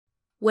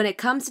When it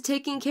comes to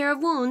taking care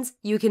of wounds,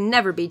 you can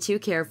never be too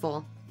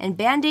careful. And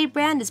Band-Aid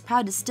brand is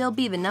proud to still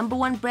be the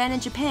 #1 brand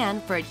in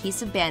Japan for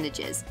adhesive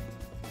bandages.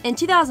 In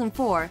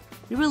 2004,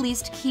 we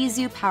released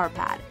Kizu Power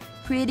Pad,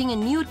 creating a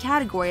new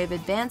category of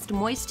advanced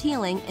moist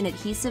healing and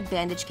adhesive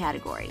bandage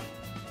category.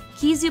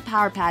 Kizu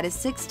Power Pad is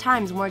 6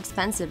 times more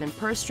expensive in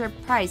per strip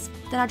price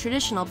than our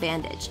traditional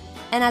bandage,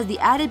 and has the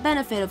added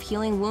benefit of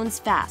healing wounds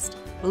fast,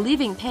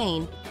 relieving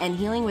pain, and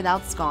healing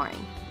without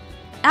scarring.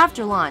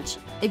 After launch,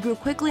 it grew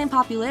quickly in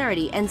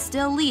popularity and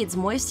still leads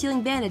moist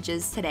healing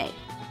bandages today.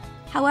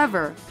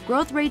 However,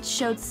 growth rates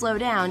showed slow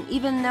down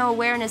even though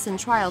awareness and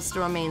trial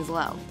still remains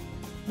low.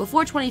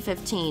 Before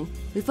 2015,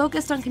 we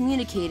focused on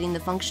communicating the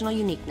functional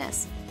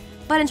uniqueness.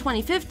 But in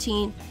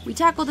 2015, we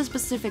tackled a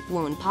specific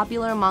wound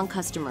popular among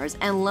customers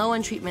and low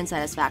in treatment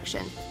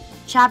satisfaction: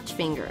 chapped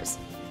fingers.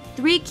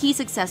 3 key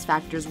success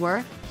factors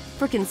were: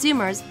 for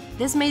consumers,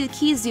 this made the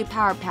Kizu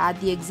Power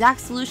Pad the exact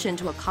solution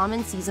to a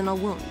common seasonal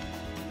wound.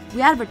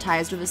 We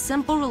advertised with a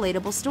simple,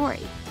 relatable story,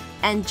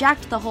 and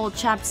jacked the whole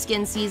chapped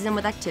skin season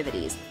with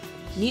activities: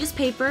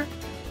 newspaper,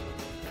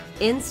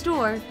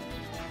 in-store,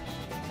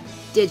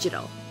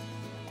 digital.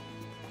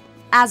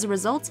 As a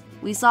result,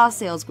 we saw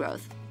sales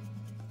growth.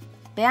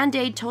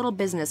 Band-Aid total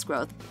business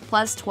growth,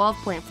 plus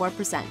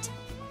 12.4%.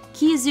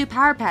 Kizu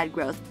Power Pad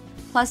growth,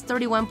 plus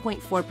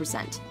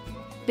 31.4%.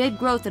 Big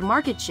growth in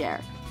market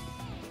share.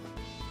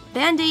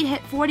 Band-Aid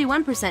hit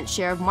 41%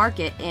 share of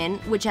market in,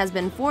 which has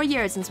been 4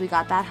 years since we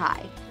got that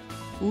high.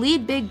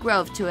 Lead big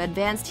growth to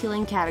advanced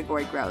healing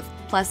category growth,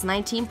 plus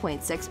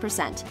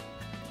 19.6%.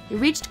 We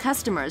reached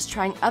customers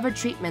trying other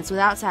treatments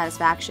without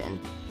satisfaction,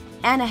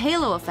 and a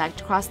halo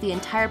effect across the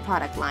entire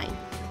product line.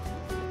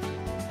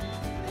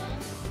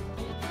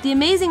 The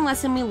amazing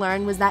lesson we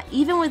learned was that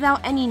even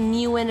without any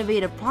new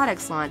innovative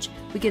products launch,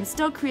 we can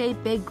still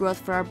create big growth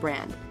for our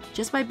brand,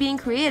 just by being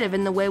creative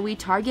in the way we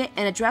target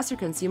and address our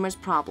consumers'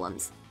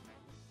 problems.